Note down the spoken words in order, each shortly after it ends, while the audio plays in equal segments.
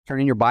Turn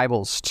in your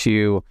Bibles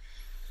to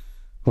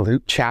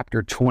Luke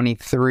chapter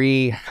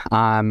 23.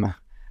 The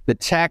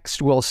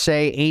text will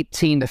say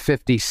 18 to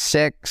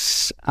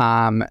 56.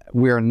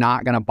 We're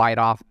not going to bite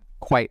off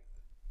quite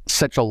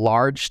such a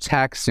large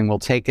text, and we'll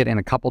take it in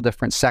a couple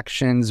different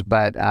sections,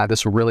 but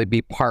this will really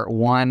be part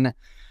one.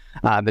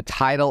 The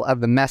title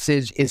of the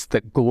message is The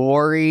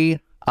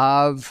Glory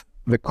of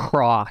the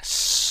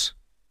Cross.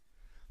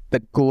 The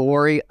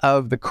glory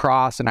of the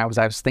cross. And I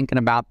was thinking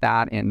about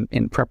that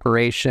in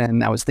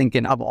preparation. I was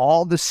thinking of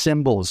all the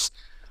symbols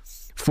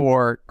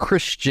for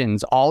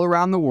Christians all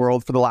around the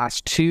world for the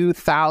last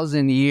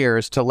 2,000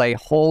 years to lay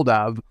hold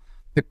of.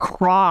 The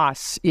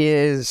cross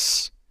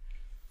is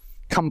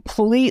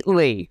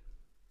completely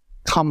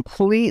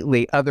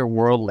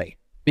otherworldly.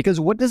 Because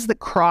what does the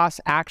cross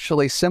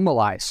actually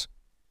symbolize?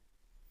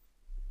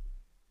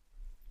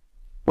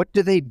 What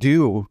do they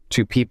do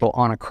to people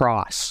on a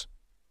cross?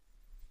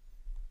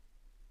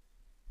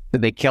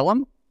 Did they kill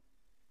him?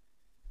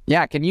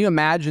 Yeah, can you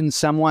imagine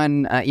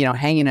someone,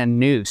 hanging a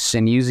noose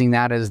and using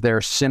that as their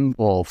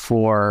symbol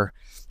for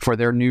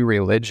their new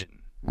religion?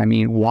 I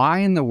mean, why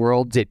in the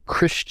world did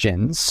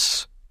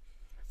Christians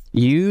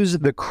use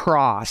the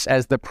cross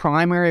as the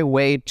primary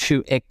way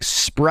to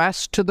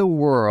express to the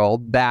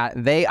world that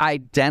they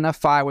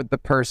identify with the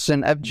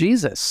person of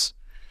Jesus?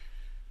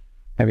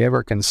 Have you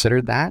ever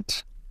considered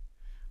that?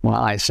 Well,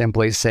 I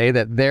simply say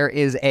that there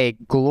is a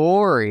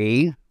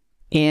glory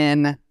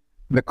in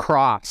the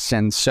cross.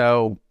 And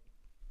so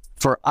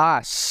for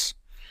us,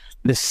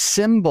 the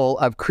symbol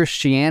of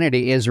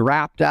Christianity is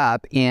wrapped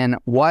up in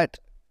what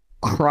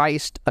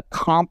Christ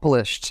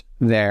accomplished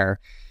there.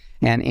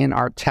 And in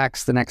our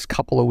text, the next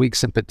couple of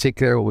weeks in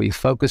particular, we'll be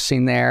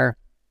focusing there.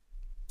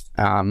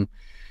 And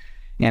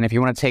if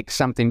you want to take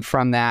something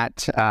from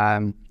that,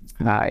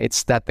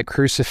 it's that the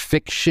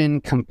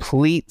crucifixion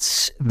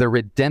completes the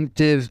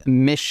redemptive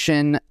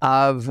mission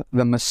of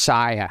the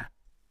Messiah.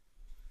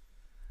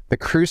 The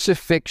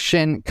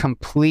crucifixion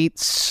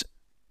completes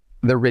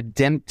the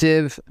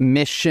redemptive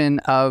mission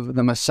of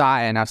the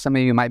Messiah. Now, some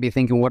of you might be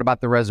thinking, what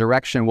about the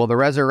resurrection? Well, the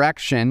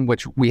resurrection,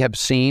 which we have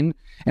seen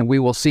and we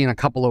will see in a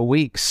couple of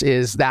weeks,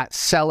 is that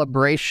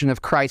celebration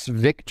of Christ's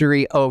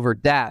victory over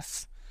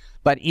death.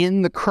 But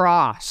in the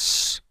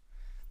cross,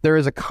 there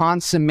is a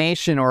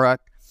consummation or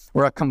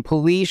a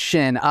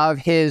completion of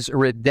his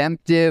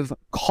redemptive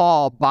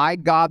call by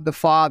God the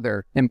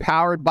Father,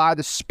 empowered by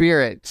the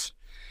Spirit,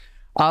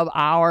 of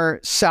our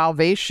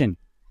salvation.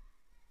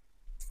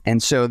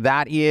 And so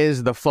that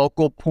is the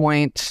focal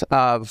point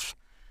of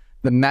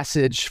the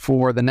message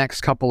for the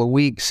next couple of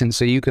weeks. And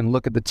so you can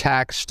look at the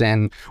text,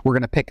 and we're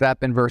going to pick it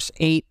up in verse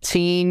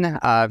 18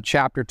 of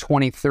chapter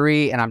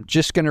 23. And I'm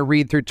just going to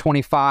read through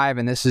 25.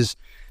 And this is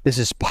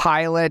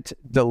Pilate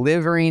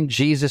delivering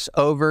Jesus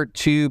over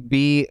to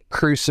be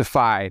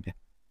crucified.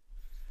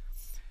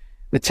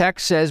 The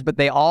text says, "But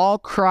they all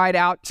cried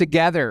out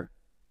together."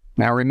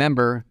 Now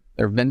remember,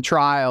 there have been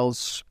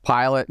trials,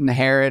 Pilate and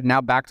Herod. Now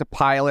back to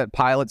Pilate.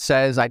 Pilate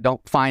says, "I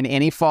don't find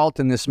any fault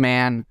in this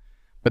man."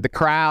 But the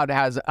crowd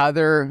has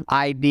other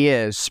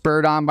ideas,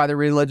 spurred on by the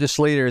religious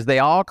leaders. They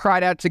all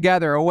cried out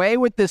together, "Away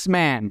with this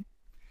man,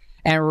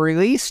 and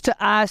release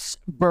to us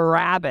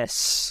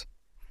Barabbas,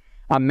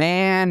 a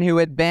man who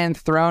had been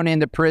thrown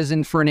into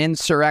prison for an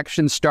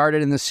insurrection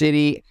started in the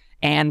city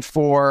and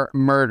for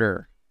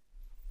murder."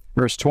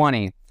 Verse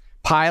 20.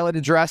 Pilate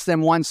addressed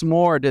them once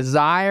more,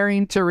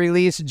 desiring to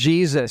release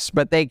Jesus,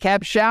 but they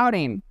kept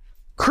shouting,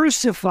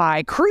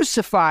 "Crucify,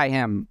 crucify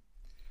him."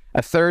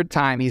 A third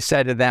time he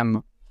said to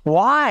them,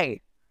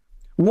 "Why?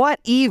 What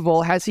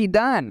evil has he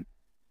done?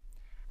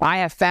 I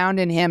have found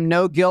in him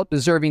no guilt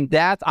deserving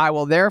death. I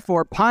will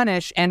therefore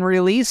punish and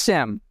release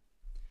him."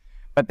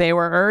 But they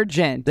were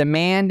urgent,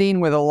 demanding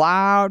with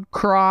loud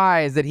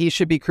cries that he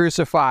should be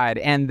crucified,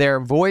 and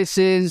their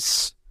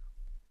voices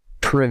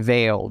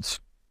prevailed.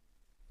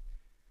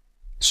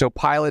 So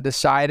Pilate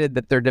decided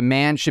that their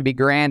demand should be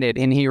granted,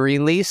 and he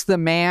released the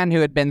man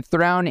who had been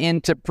thrown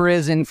into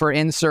prison for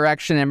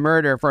insurrection and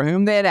murder, for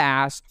whom they had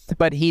asked,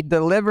 but he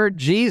delivered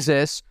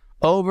Jesus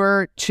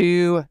over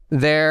to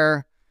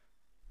their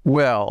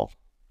will.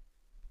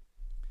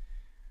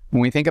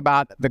 When we think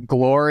about the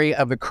glory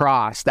of the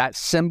cross, that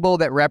symbol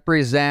that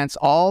represents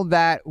all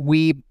that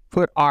we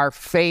put our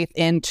faith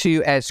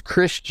into as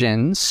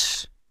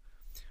Christians,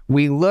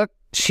 we look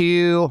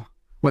to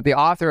what the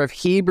author of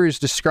Hebrews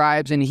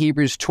describes in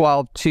Hebrews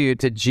 12:2,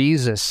 to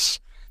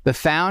Jesus, the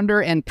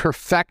founder and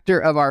perfecter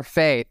of our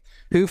faith,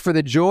 who for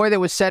the joy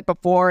that was set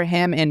before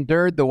him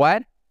endured the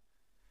what?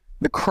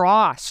 The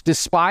cross,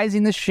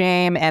 despising the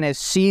shame, and is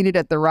seated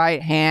at the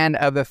right hand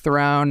of the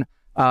throne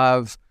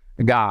of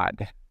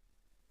God.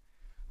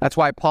 That's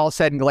why Paul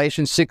said in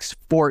Galatians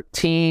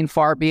 6:14,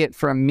 "Far be it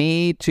from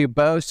me to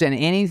boast in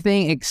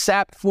anything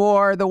except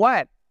for the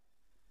what?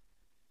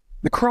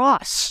 The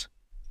cross.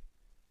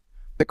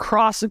 The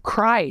cross of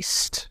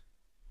Christ."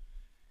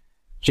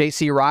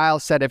 J.C. Ryle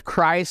said, "If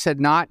Christ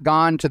had not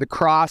gone to the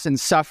cross and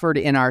suffered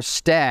in our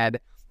stead,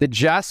 the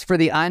just for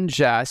the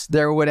unjust,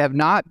 there would have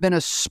not been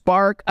a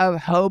spark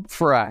of hope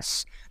for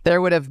us.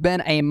 there would have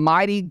been a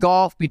mighty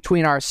gulf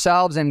between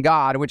ourselves and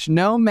God, which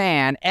no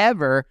man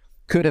ever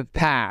could have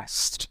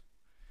passed.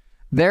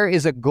 There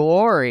is a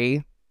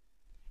glory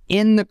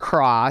in the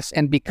cross,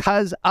 and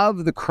because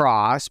of the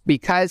cross,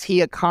 because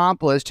he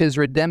accomplished his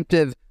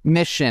redemptive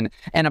mission.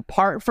 And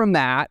apart from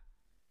that,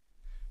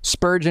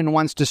 Spurgeon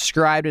once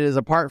described it as,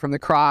 apart from the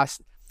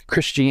cross,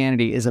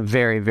 Christianity is a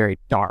very, very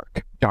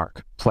dark,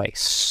 dark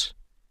place.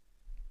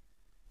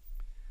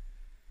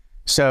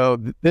 So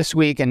this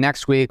week and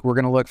next week, we're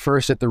going to look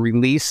first at the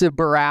release of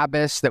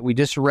Barabbas that we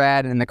just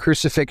read, and the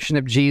crucifixion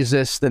of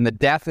Jesus, then the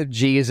death of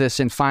Jesus,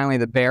 and finally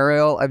the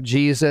burial of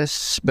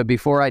Jesus. But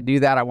before I do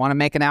that, I want to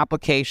make an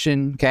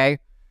application, okay?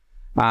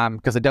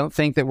 Because I don't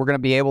think that we're going to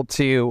be able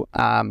to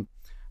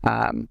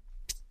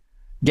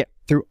get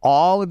through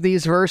all of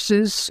these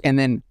verses and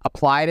then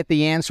apply it at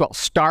the end. So I'll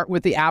start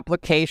with the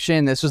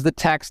application. This was the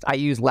text I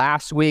used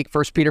last week,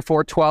 1 Peter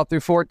 4:12 through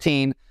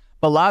 14.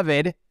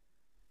 Beloved,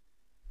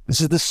 this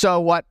is the so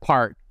what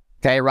part,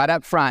 okay, right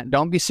up front.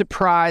 Don't be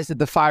surprised at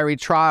the fiery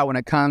trial when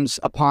it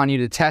comes upon you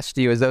to test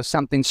you as though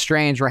something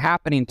strange were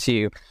happening to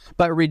you.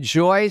 But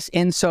rejoice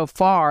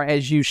insofar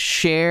as you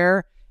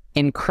share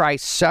in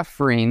Christ's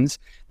sufferings,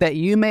 that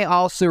you may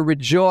also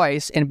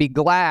rejoice and be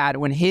glad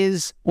when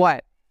his,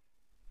 what?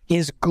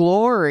 His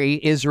glory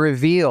is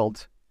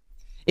revealed.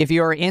 If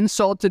you are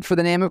insulted for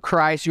the name of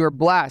Christ, you are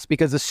blessed,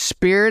 because the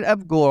Spirit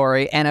of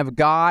glory and of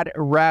God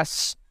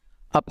rests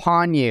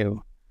upon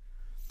you.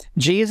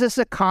 Jesus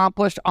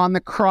accomplished on the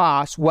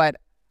cross what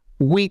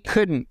we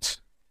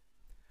couldn't.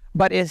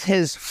 But as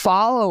his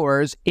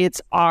followers,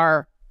 it's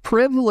our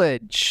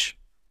privilege,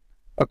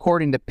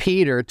 according to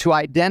Peter, to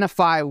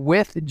identify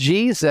with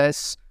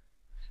Jesus,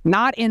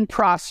 not in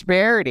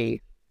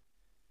prosperity,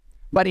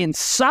 but in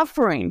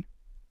suffering.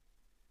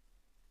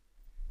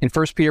 In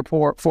 1 Peter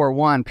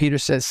 4:1, Peter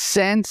says,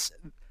 since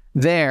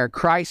there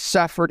Christ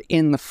suffered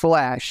in the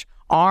flesh,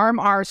 arm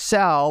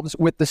ourselves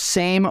with the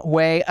same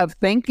way of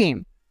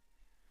thinking.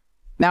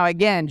 Now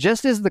again,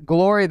 just as the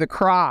glory of the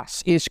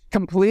cross is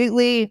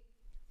completely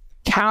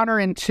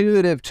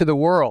counterintuitive to the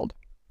world,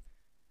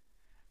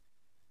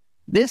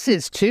 this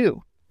is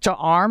too, to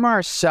arm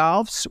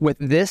ourselves with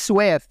this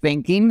way of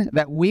thinking,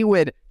 that we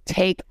would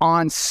take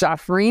on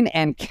suffering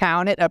and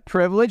count it a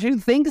privilege. Who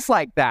thinks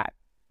like that?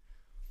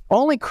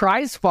 Only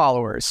Christ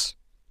followers.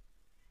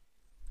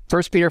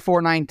 1 Peter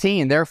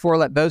 4:19, therefore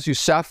let those who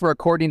suffer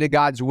according to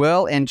God's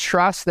will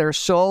entrust their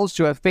souls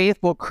to a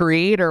faithful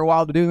Creator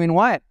while doing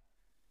what?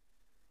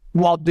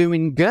 While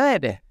doing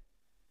good.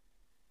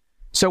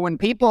 So when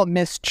people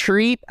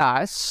mistreat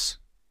us,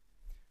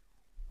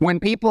 when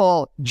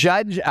people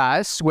judge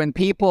us, when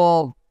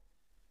people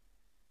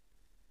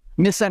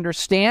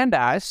misunderstand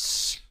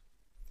us,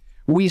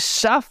 we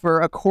suffer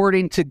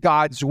according to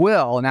God's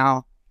will.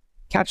 Now,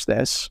 catch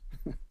this.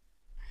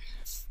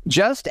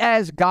 Just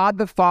as God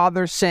the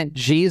Father sent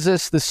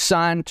Jesus the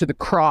Son to the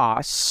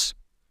cross,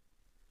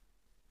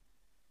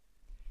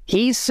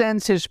 he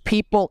sends his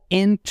people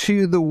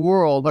into the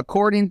world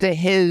according to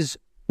his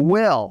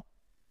will.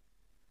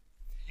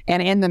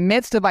 And in the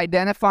midst of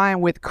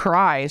identifying with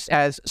Christ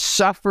as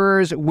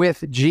sufferers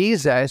with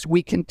Jesus,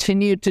 we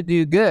continue to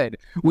do good.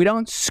 We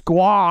don't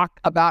squawk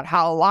about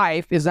how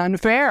life is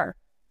unfair.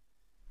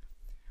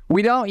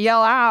 We don't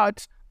yell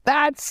out,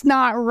 that's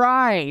not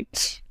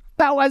right.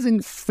 That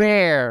wasn't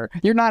fair.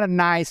 You're not a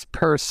nice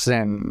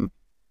person.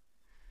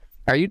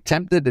 Are you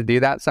tempted to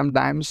do that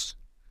sometimes?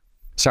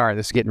 Sorry,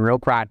 this is getting real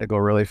practical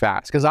really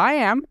fast, because I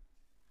am.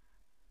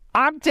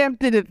 I'm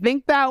tempted to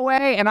think that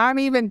way, and I'm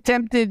even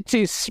tempted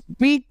to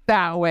speak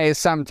that way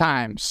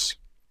sometimes.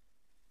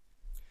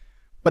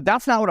 But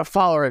that's not what a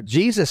follower of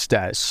Jesus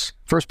does.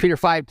 1 Peter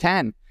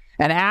 5:10,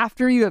 and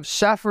after you have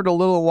suffered a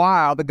little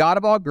while, the God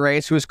of all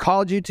grace, who has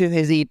called you to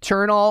his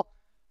eternal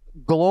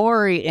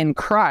glory in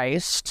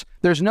Christ.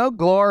 There's no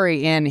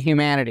glory in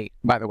humanity,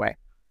 by the way.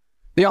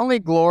 The only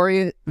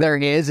glory there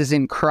is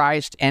in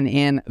Christ and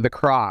in the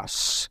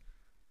cross.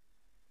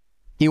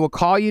 He will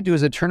call you to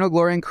his eternal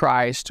glory in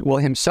Christ, will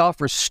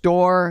himself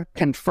restore,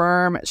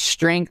 confirm,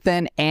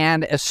 strengthen,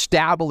 and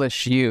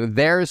establish you.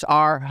 There's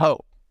our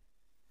hope.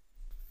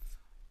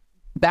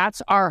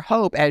 That's our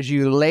hope as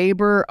you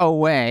labor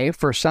away,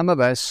 for some of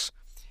us,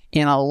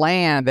 in a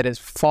land that is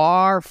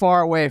far,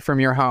 far away from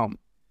your home.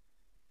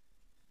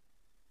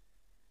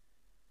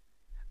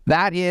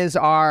 That is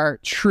our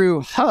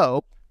true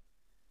hope.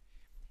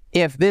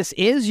 If this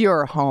is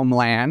your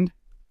homeland,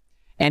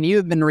 and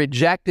you've been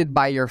rejected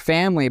by your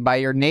family, by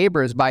your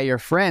neighbors, by your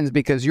friends,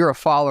 because you're a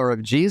follower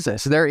of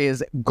Jesus, there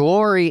is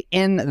glory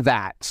in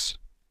that.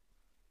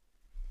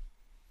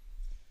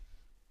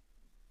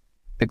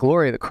 The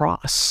glory of the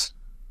cross.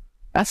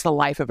 That's the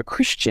life of a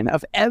Christian,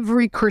 of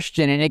every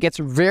Christian, and it gets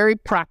very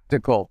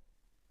practical.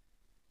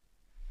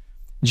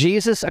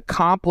 Jesus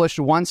accomplished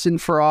once and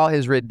for all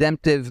his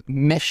redemptive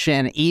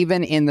mission,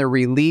 even in the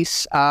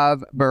release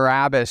of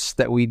Barabbas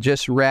that we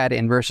just read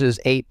in verses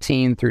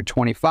 18 through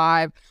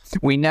 25.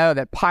 We know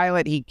that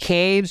Pilate, he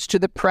caves to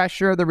the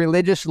pressure of the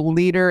religious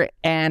leader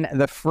and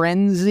the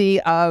frenzy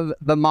of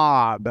the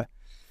mob.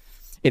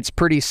 It's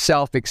pretty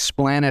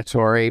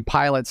self-explanatory.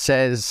 Pilate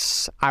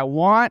says, I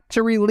want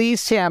to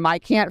release him. I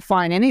can't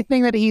find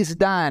anything that he's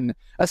done,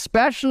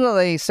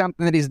 especially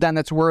something that he's done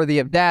that's worthy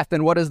of death.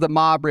 And what does the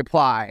mob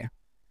reply?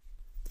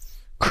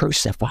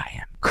 Crucify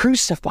him.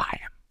 Crucify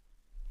him.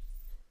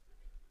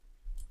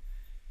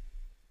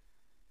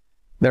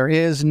 There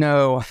is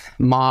no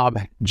mob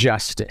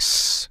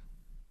justice.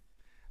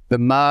 The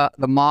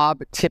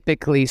mob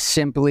typically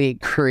simply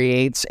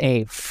creates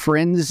a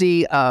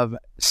frenzy of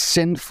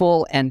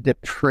sinful and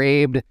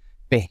depraved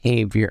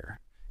behavior.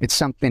 It's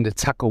something to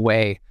tuck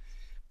away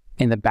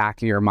in the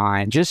back of your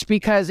mind. Just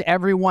because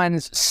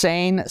everyone's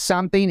saying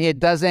something, it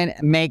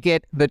doesn't make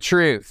it the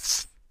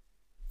truth.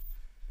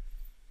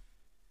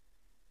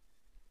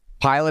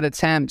 Pilate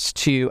attempts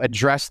to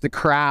address the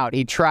crowd.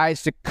 He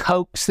tries to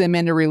coax them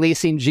into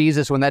releasing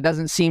Jesus. When that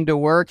doesn't seem to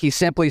work, he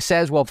simply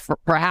says, well,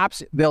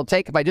 perhaps they'll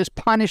take if I just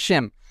punish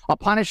him. I'll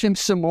punish him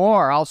some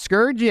more. I'll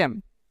scourge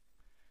him.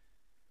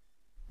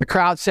 The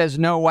crowd says,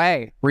 no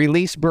way.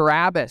 Release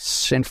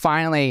Barabbas. And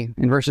finally,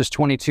 in verses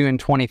 22 and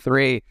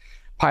 23,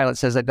 Pilate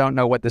says, I don't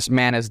know what this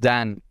man has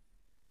done,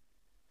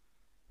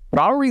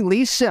 but I'll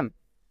release him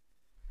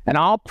and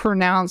I'll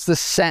pronounce the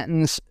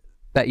sentence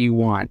that you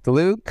want.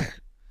 Luke,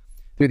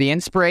 through the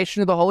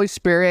inspiration of the Holy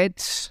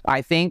Spirit,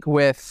 I think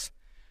with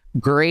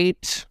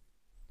great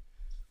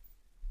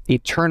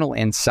eternal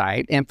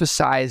insight,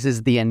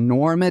 emphasizes the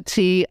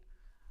enormity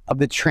of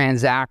the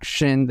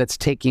transaction that's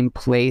taking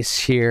place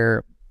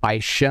here by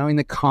showing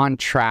the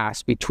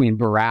contrast between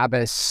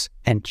Barabbas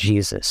and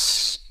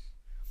Jesus.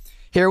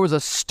 Here was a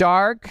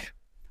stark,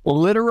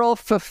 literal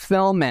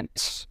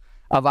fulfillment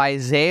of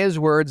Isaiah's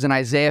words in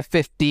Isaiah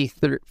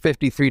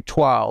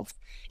 53:12.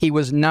 He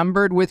was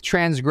numbered with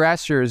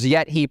transgressors,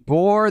 yet he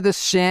bore the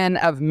sin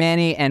of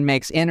many and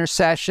makes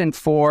intercession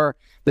for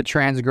the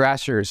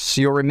transgressors. So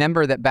you'll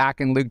remember that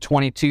back in Luke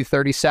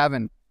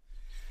 22:37.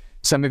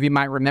 Some of you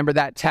might remember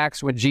that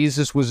text when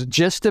Jesus was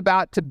just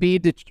about to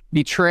be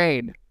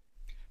betrayed.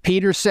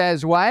 Peter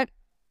says, what?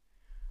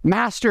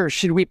 Master,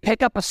 should we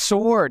pick up a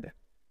sword?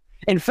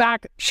 In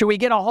fact, should we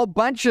get a whole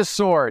bunch of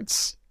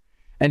swords?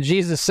 And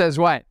Jesus says,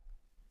 what?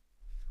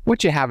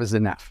 What you have is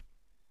enough.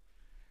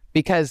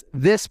 Because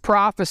this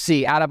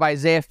prophecy out of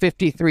Isaiah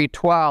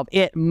 53:12,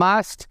 it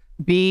must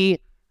be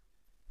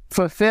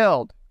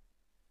fulfilled.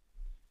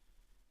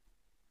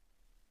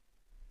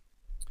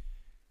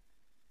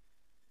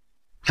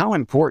 How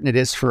important it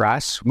is for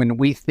us when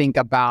we think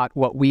about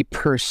what we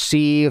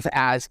perceive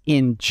as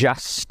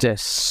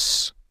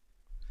injustice,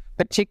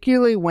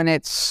 particularly when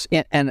it's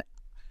an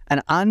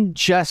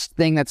unjust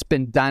thing that's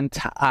been done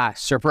to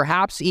us, or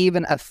perhaps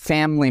even a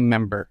family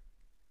member.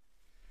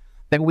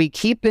 That we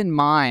keep in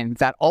mind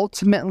that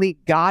ultimately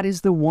God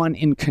is the one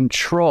in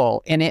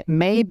control. And it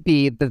may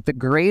be that the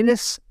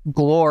greatest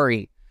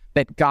glory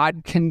that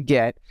God can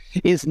get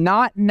is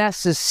not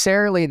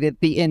necessarily that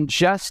the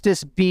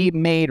injustice be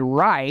made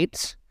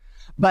right,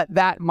 but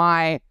that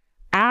my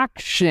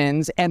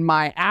actions and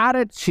my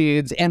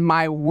attitudes and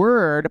my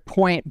word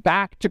point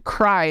back to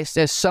Christ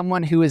as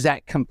someone who is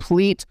at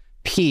complete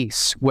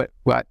peace with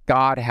what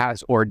God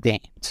has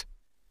ordained.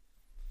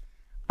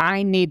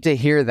 I need to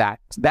hear that.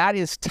 That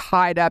is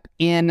tied up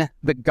in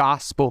the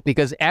gospel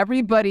because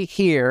everybody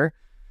here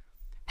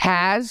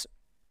has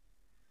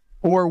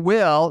or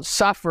will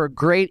suffer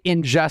great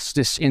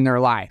injustice in their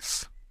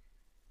life.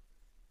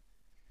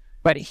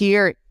 But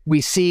here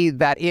we see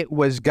that it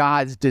was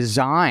God's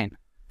design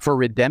for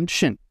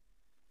redemption,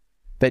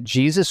 that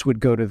Jesus would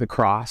go to the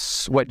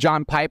cross, what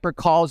John Piper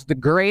calls the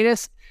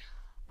greatest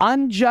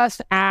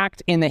unjust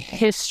act in the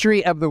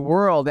history of the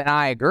world, and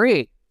I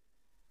agree.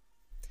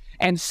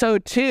 And so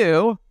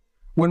too,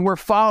 when we're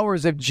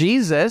followers of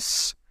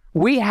Jesus,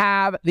 we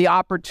have the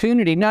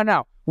opportunity,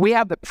 we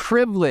have the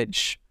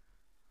privilege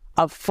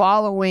of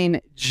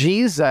following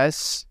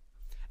Jesus,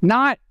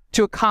 not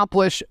to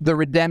accomplish the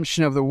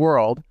redemption of the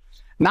world,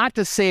 not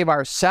to save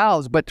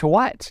ourselves, but to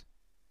what?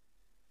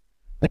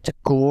 But to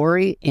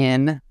glory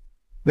in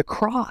the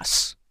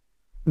cross.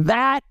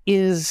 That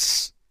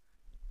is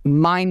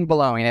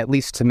mind-blowing, at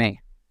least to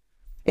me.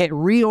 It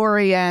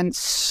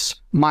reorients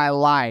my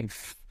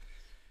life.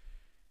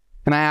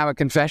 And I have a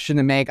confession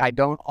to make. I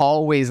don't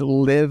always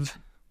live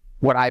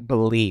what I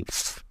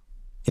believe.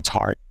 It's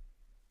hard.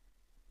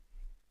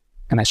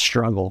 And I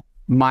struggle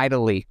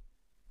mightily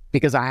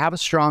because I have a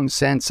strong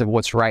sense of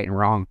what's right and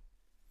wrong.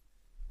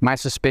 My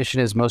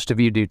suspicion is most of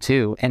you do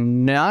too.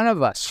 And none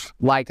of us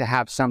like to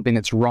have something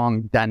that's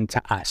wrong done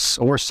to us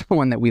or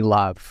someone that we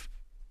love.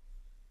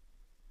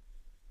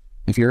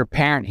 If you're a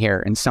parent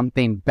here and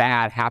something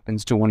bad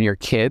happens to one of your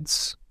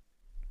kids,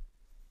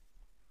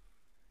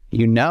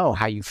 you know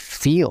how you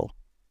feel.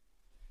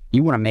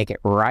 You want to make it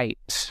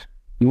right.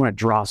 You want to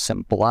draw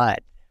some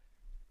blood.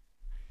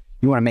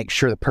 You want to make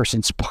sure the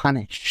person's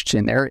punished.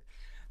 And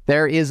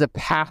there is a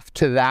path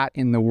to that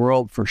in the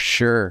world for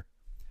sure.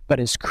 But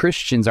as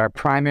Christians, our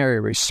primary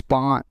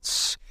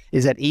response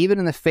is that even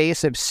in the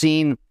face of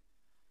seeing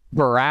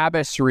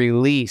Barabbas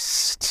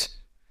released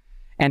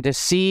and to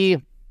see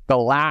the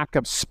lack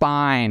of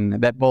spine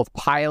that both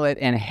Pilate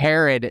and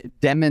Herod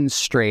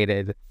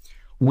demonstrated,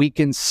 we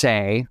can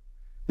say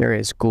there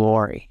is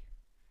glory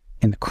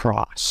in the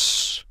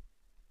cross.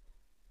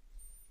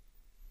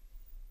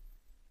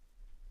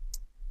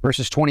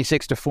 Verses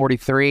 26 to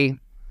 43,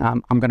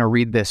 I'm going to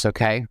read this,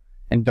 okay?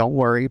 And don't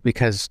worry,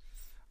 because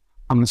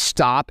I'm going to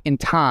stop in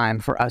time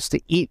for us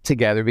to eat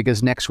together,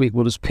 because next week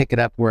we'll just pick it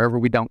up wherever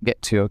we don't get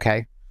to,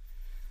 okay?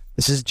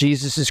 This is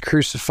Jesus is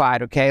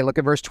crucified, okay? Look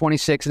at verse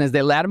 26. And as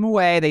they led him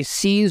away, they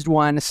seized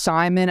one,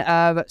 Simon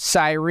of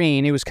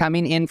Cyrene, who was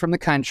coming in from the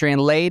country,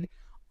 and laid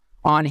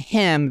on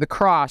him the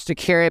cross to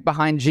carry it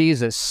behind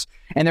Jesus.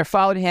 And there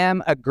followed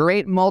him a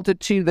great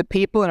multitude of the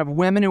people and of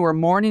women who were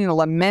mourning and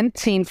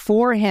lamenting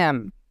for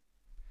him.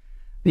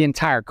 The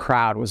entire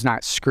crowd was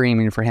not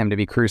screaming for him to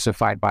be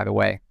crucified, by the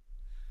way.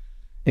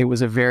 It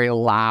was a very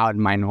loud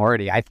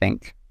minority, I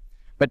think.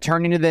 But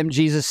turning to them,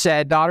 Jesus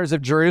said, "Daughters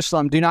of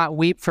Jerusalem, do not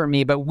weep for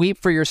me, but weep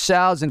for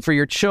yourselves and for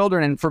your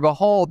children. And for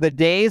behold, the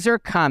days are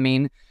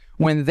coming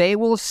when they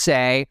will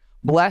say,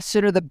 Blessed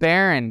are the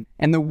barren,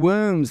 and the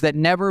wombs that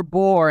never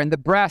bore, and the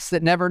breasts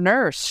that never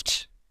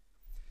nursed.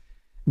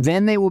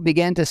 Then they will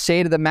begin to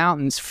say to the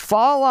mountains,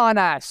 Fall on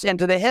us, and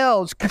to the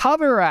hills,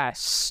 cover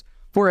us.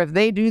 For if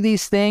they do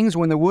these things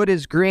when the wood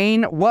is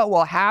green, what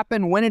will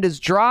happen when it is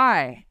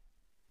dry?"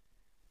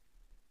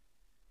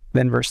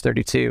 Then verse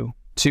 32,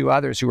 2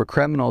 others who were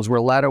criminals were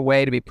led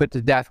away to be put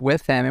to death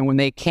with him. And when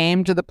they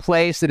came to the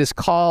place that is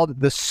called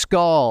the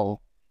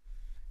skull,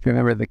 if you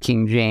remember the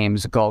King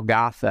James,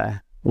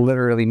 Golgotha,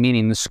 literally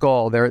meaning the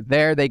skull,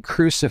 there they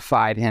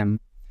crucified him.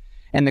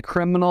 And the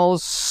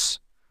criminals,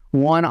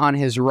 one on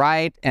his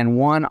right and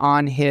one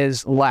on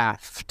his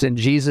left. And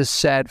Jesus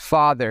said,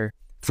 "Father,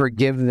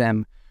 forgive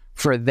them,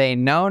 for they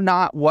know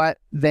not what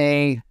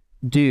they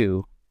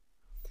do."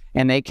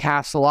 And they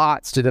cast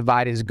lots to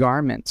divide his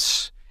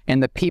garments.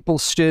 And the people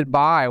stood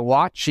by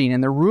watching,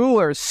 and the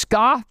rulers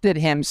scoffed at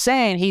him,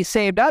 saying, "He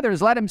saved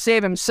others, let him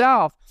save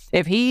himself,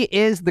 if he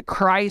is the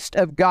Christ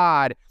of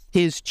God,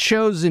 his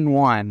chosen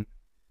one."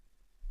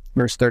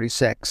 Verse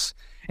 36,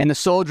 and the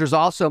soldiers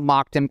also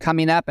mocked him,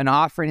 coming up and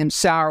offering him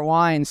sour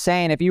wine,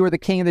 saying, "If you are the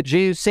king of the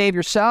Jews, save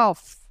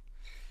yourself."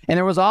 And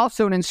there was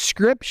also an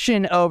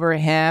inscription over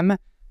him,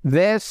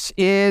 "This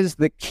is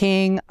the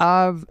King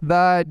of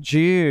the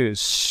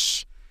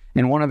Jews."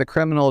 And one of the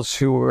criminals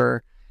who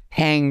were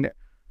hanged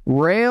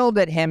railed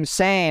at him,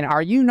 saying,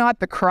 "Are you not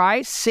the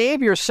Christ?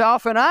 Save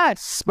yourself and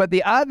us." But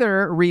the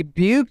other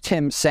rebuked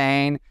him,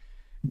 saying,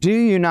 "Do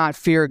you not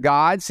fear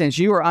God, since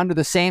you are under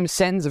the same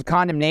sentence of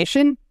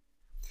condemnation?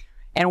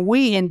 And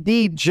we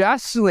indeed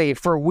justly,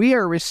 for we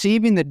are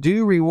receiving the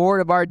due reward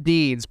of our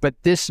deeds,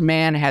 but this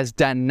man has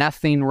done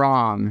nothing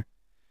wrong."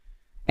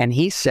 And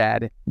he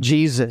said,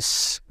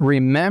 "Jesus,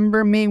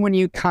 remember me when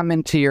you come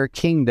into your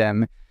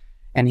kingdom."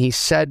 And he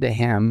said to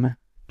him,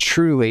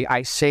 "Truly,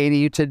 I say to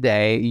you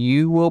today,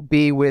 you will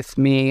be with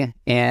me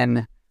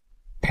in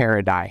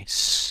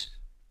paradise."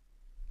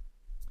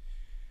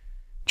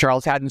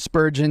 Charles Haddon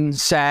Spurgeon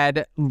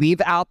said,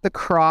 "Leave out the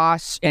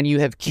cross and you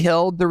have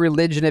killed the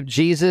religion of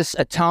Jesus.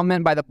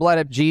 Atonement by the blood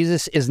of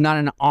Jesus is not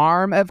an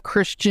arm of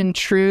Christian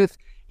truth.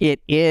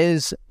 It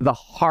is the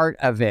heart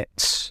of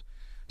it."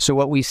 So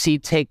what we see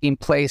taking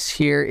place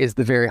here is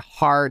the very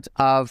heart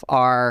of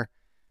our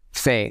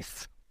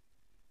faith.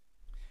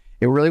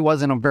 It really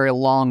wasn't a very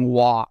long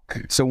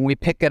walk. So when we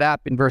pick it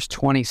up in verse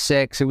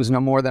 26, it was no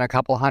more than a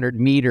couple hundred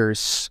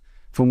meters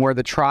from where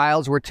the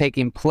trials were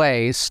taking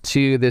place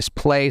to this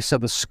place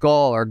of the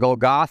skull, or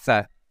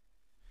Golgotha.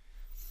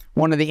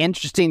 One of the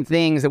interesting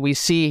things that we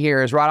see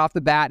here is right off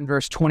the bat in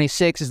verse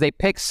 26 is they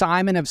pick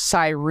Simon of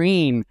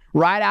Cyrene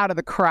right out of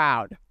the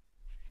crowd.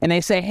 And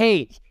they say,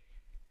 "Hey,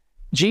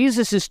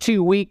 Jesus is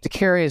too weak to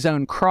carry his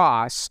own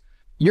cross.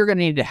 You're going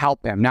to need to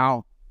help him."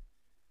 Now,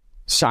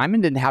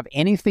 Simon didn't have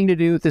anything to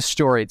do with this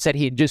story. It said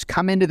he had just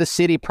come into the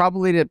city,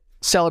 probably to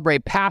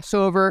celebrate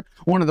Passover.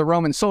 One of the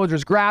Roman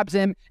soldiers grabs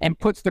him and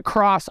puts the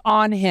cross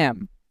on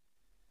him.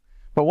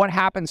 But what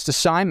happens to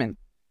Simon?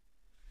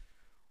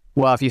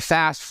 Well, if you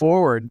fast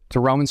forward to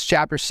Romans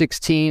chapter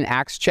 16,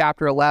 Acts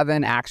chapter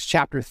 11, Acts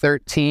chapter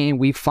 13,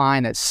 we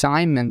find that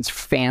Simon's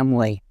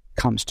family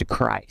comes to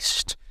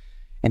Christ,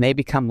 and they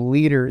become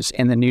leaders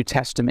in the New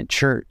Testament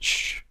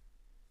church.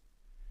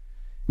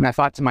 And I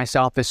thought to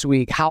myself this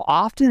week, how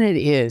often it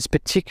is,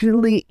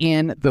 particularly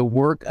in the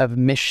work of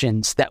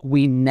missions, that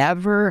we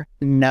never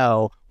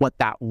know what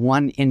that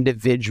one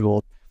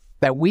individual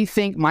that we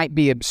think might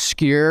be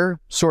obscure,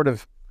 sort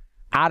of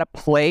out of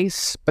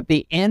place, but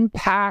the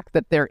impact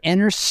that their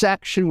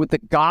intersection with the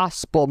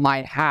gospel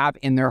might have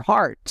in their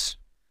hearts.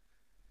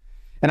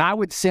 And I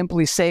would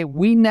simply say,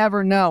 we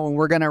never know when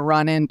we're going to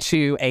run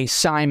into a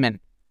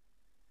Simon.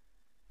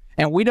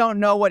 And we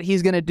don't know what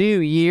he's going to do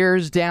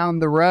years down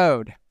the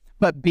road.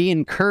 But be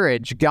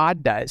encouraged,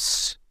 God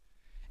does.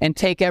 And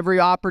take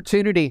every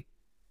opportunity.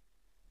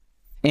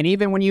 And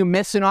even when you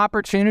miss an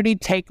opportunity,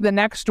 take the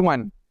next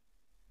one.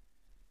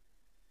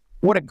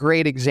 What a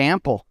great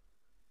example.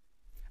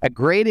 A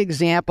great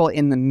example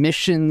in the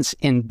missions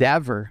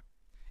endeavor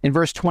In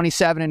verse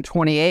 27 and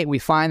 28, we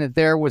find that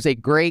there was a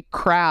great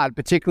crowd,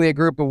 particularly a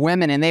group of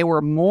women, and they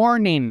were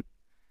mourning.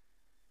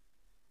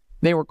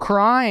 They were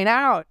crying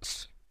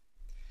out.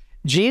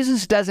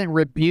 Jesus doesn't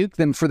rebuke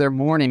them for their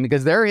mourning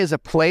because there is a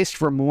place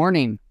for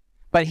mourning,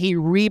 but he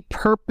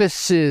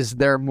repurposes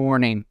their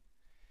mourning.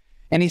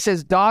 And he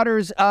says,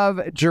 daughters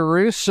of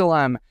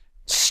Jerusalem,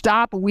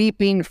 stop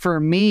weeping for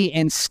me.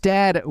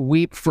 Instead,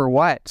 weep for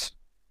what?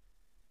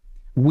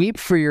 Weep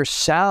for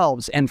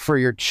yourselves and for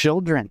your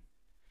children.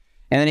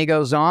 And then he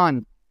goes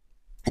on.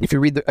 And if you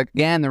read,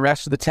 again, the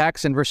rest of the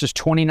text in verses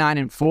 29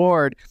 and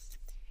forward,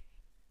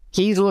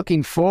 he's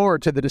looking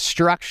forward to the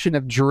destruction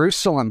of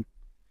Jerusalem.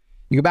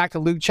 You go back to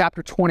Luke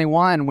chapter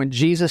 21 when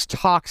Jesus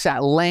talks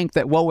at length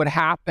at what would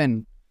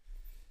happen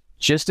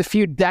just a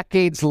few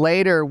decades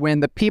later when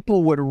the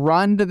people would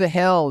run to the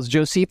hills.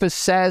 Josephus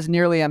says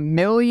nearly 1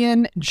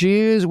 million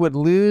Jews would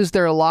lose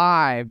their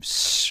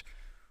lives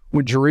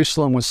when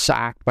Jerusalem was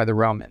sacked by the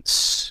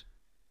Romans.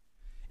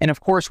 And of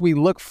course, we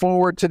look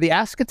forward to the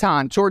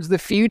eschaton, towards the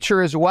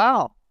future as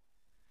well.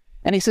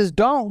 And he says,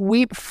 don't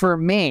weep for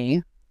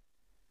me.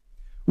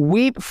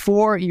 Weep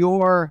for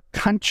your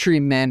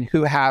countrymen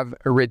who have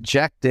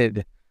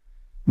rejected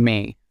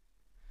me.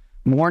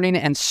 Mourning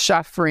and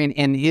suffering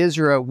in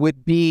Israel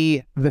would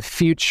be the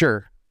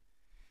future.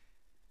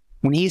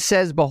 When he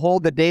says,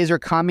 behold, the days are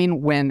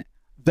coming when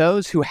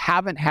those who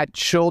haven't had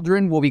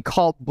children will be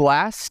called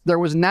blessed. There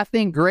was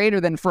nothing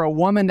greater than for a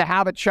woman to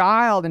have a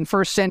child in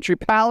first century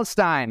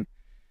Palestine.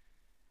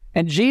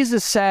 And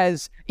Jesus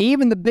says,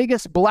 even the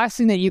biggest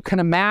blessing that you can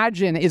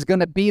imagine is going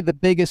to be the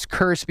biggest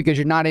curse because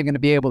you're not even going to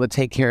be able to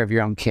take care of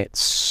your own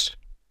kids.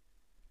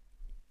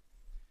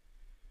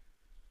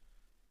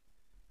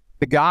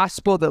 The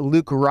gospel that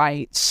Luke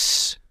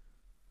writes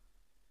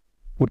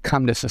would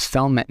come to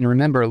fulfillment. And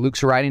remember,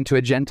 Luke's writing to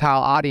a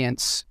Gentile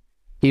audience.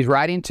 He's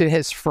writing to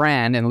his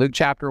friend in Luke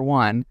chapter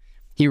 1.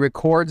 He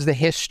records the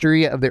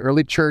history of the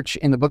early church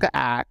in the book of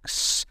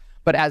Acts.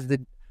 But as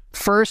the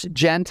first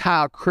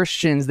Gentile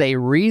Christians, they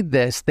read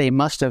this, they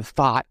must have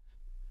thought,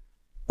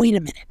 wait a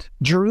minute,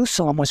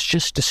 Jerusalem was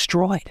just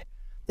destroyed.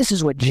 This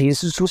is what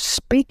Jesus was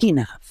speaking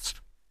of.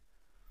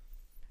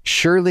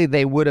 Surely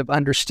they would have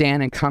understood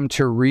and come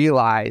to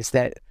realize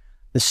that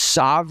the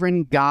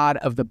sovereign God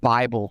of the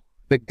Bible,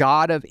 the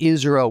God of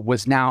Israel,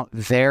 was now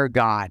their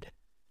God.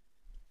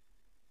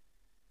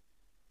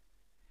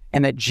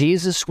 And that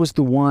Jesus was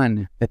the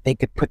one that they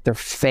could put their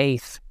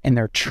faith and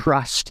their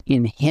trust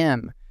in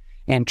him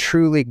and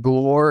truly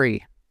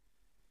glory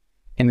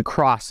in the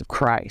cross of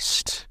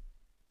Christ.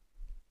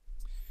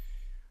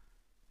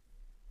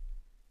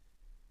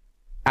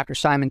 After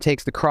Simon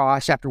takes the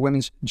cross,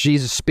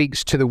 Jesus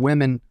speaks to the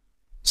women.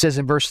 It says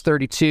in verse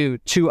 32,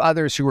 2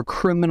 others who were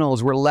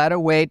criminals were led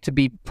away to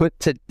be put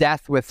to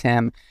death with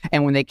him.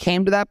 And when they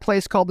came to that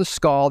place called the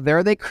Skull,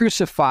 there they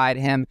crucified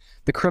him,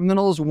 the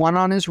criminals, one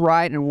on his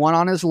right and one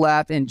on his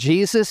left. And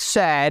Jesus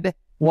said,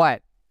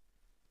 what?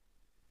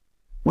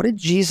 What did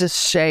Jesus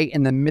say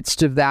in the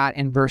midst of that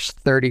in verse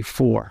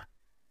 34?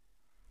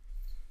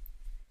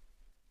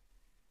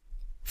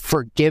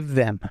 Forgive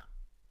them,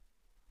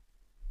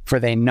 for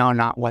they know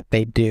not what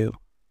they do.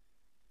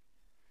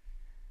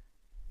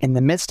 In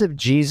the midst of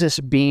Jesus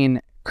being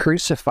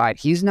crucified,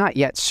 he's not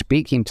yet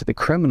speaking to the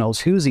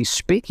criminals. Who's he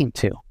speaking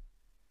to?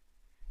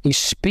 He's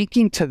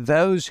speaking to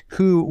those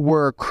who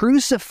were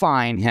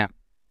crucifying him.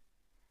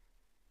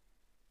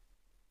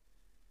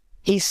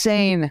 He's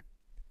saying,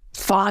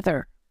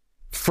 Father,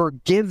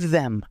 forgive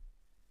them.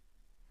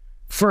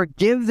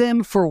 Forgive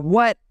them for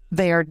what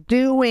they are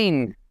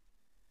doing.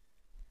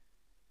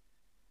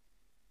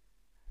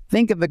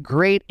 Think of the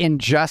great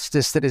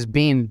injustice that is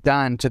being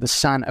done to the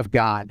Son of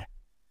God.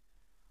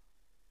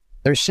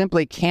 There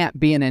simply can't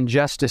be an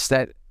injustice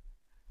that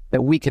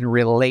we can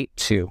relate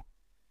to.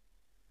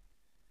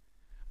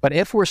 But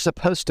if we're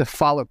supposed to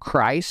follow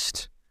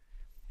Christ,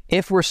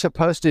 if we're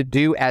supposed to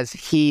do as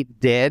he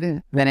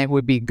did, then it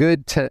would be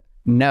good to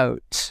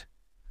note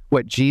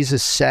what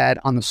Jesus said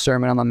on the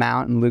Sermon on the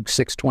Mount in Luke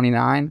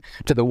 6:29,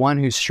 to the one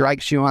who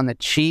strikes you on the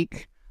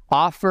cheek,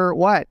 offer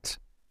what?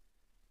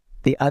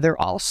 The other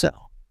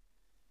also.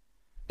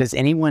 Does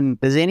any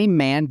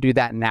man do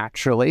that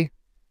naturally?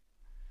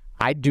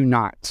 I do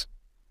not.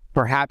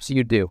 Perhaps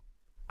you do.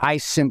 I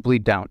simply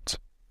don't.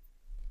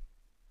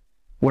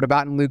 What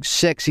about in Luke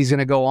 6? He's going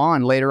to go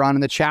on later on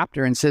in the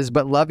chapter and says,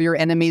 but love your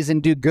enemies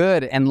and do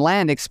good and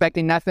lend,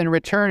 expecting nothing in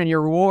return, and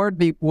your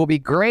reward will be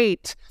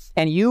great,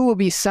 and you will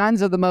be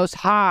sons of the Most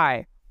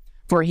High,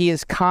 for he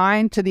is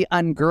kind to the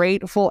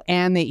ungrateful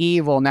and the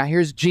evil. Now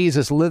here's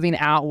Jesus living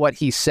out what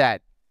he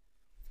said.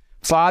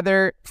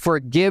 Father,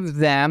 forgive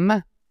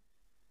them.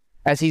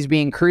 As he's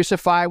being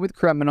crucified with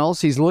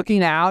criminals, he's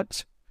looking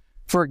out.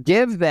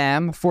 Forgive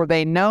them, for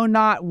they know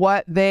not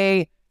what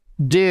they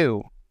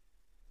do.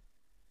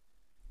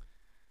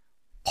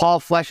 Paul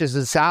fleshes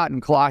this out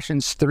in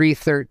Colossians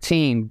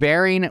 3:13,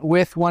 bearing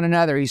with one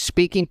another. He's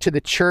speaking to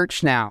the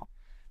church now.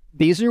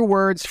 These are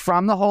words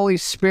from the Holy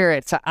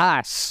Spirit to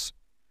us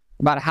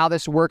about how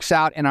this works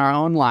out in our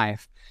own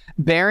life.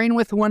 Bearing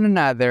with one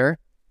another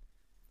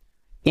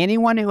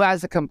Anyone who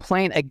has a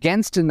complaint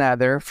against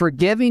another,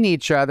 forgiving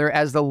each other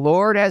as the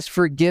Lord has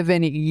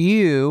forgiven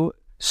you,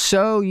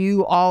 so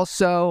you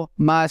also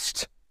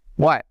must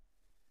what?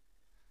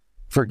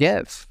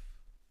 Forgive.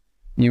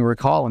 You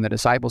recall when the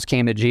disciples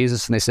came to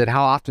Jesus and they said,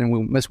 how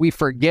often must we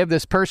forgive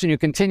this person who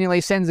continually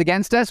sins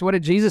against us? What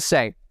did Jesus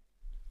say?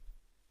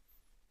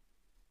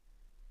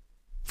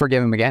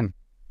 Forgive him again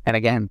and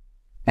again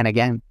and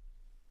again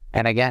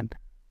and again.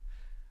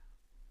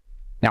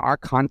 Now, our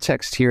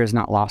context here is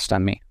not lost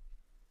on me.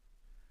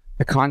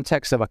 The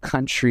context of a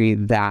country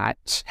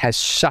that has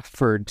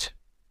suffered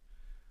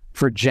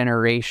for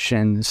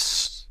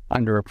generations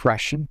under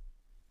oppression,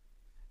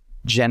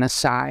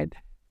 genocide,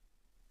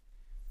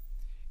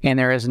 and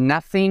there is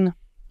nothing,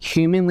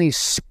 humanly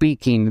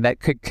speaking, that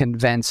could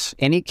convince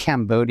any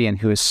Cambodian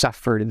who has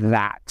suffered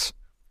that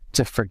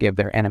to forgive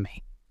their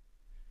enemy.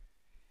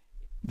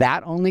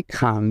 That only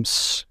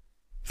comes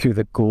through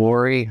the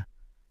glory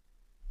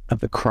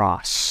of the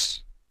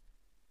cross.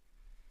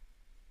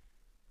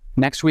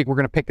 Next week, we're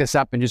going to pick this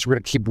up and we're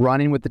going to keep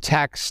running with the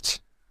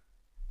text.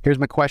 Here's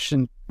my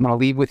question I'm going to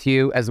leave with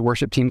you as the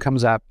worship team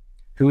comes up.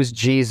 Who is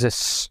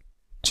Jesus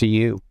to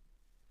you?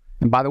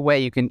 And by the way,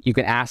 you can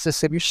ask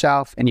this of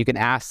yourself, and you can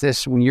ask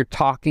this when you're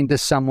talking to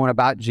someone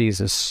about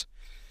Jesus.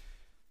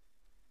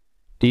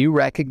 Do you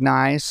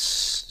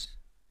recognize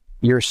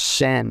your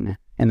sin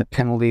and the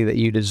penalty that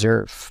you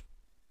deserve?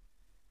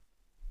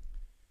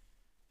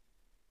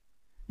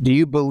 Do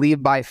you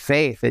believe by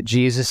faith that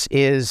Jesus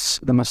is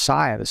the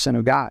Messiah, the Son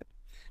of God?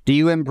 Do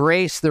you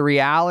embrace the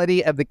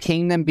reality of the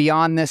kingdom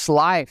beyond this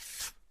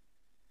life?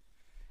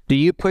 Do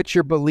you put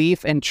your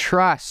belief and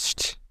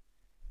trust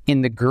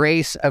in the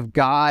grace of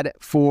God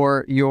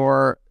for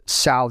your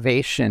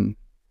salvation?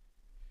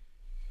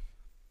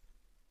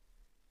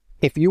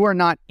 If you are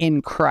not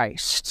in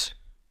Christ,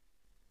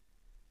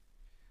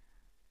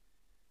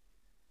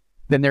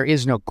 then there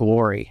is no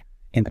glory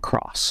in the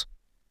cross.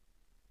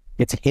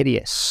 It's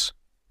hideous.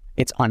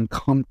 It's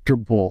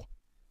uncomfortable.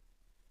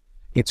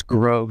 It's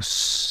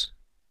gross.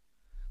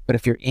 But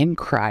if you're in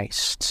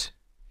Christ,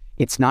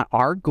 it's not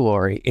our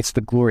glory, it's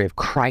the glory of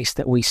Christ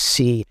that we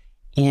see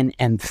in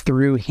and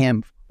through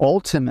him,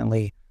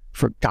 ultimately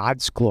for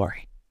God's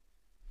glory.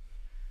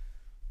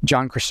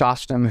 John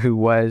Chrysostom, who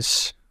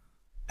was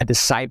a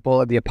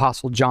disciple of the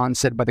Apostle John,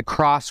 said, by the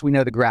cross we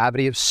know the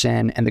gravity of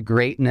sin and the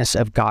greatness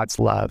of God's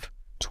love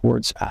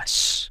towards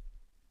us.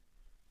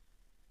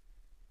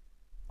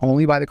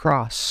 Only by the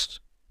cross.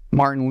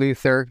 Martin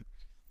Luther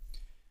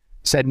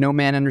said, no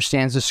man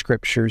understands the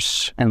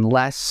scriptures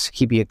unless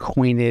he be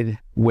acquainted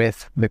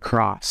with the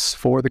cross.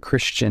 For the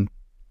Christian,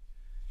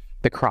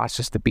 the cross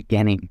is the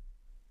beginning.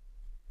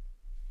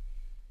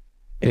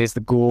 It is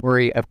the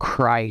glory of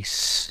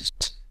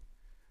Christ.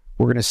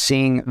 We're going to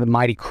sing the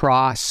mighty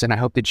cross, and I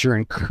hope that you're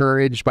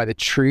encouraged by the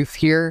truth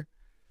here.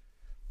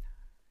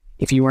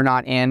 If you are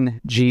not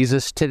in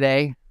Jesus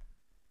today,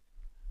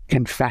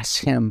 confess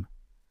him.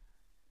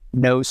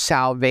 Know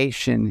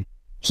salvation.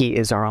 He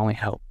is our only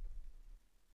hope.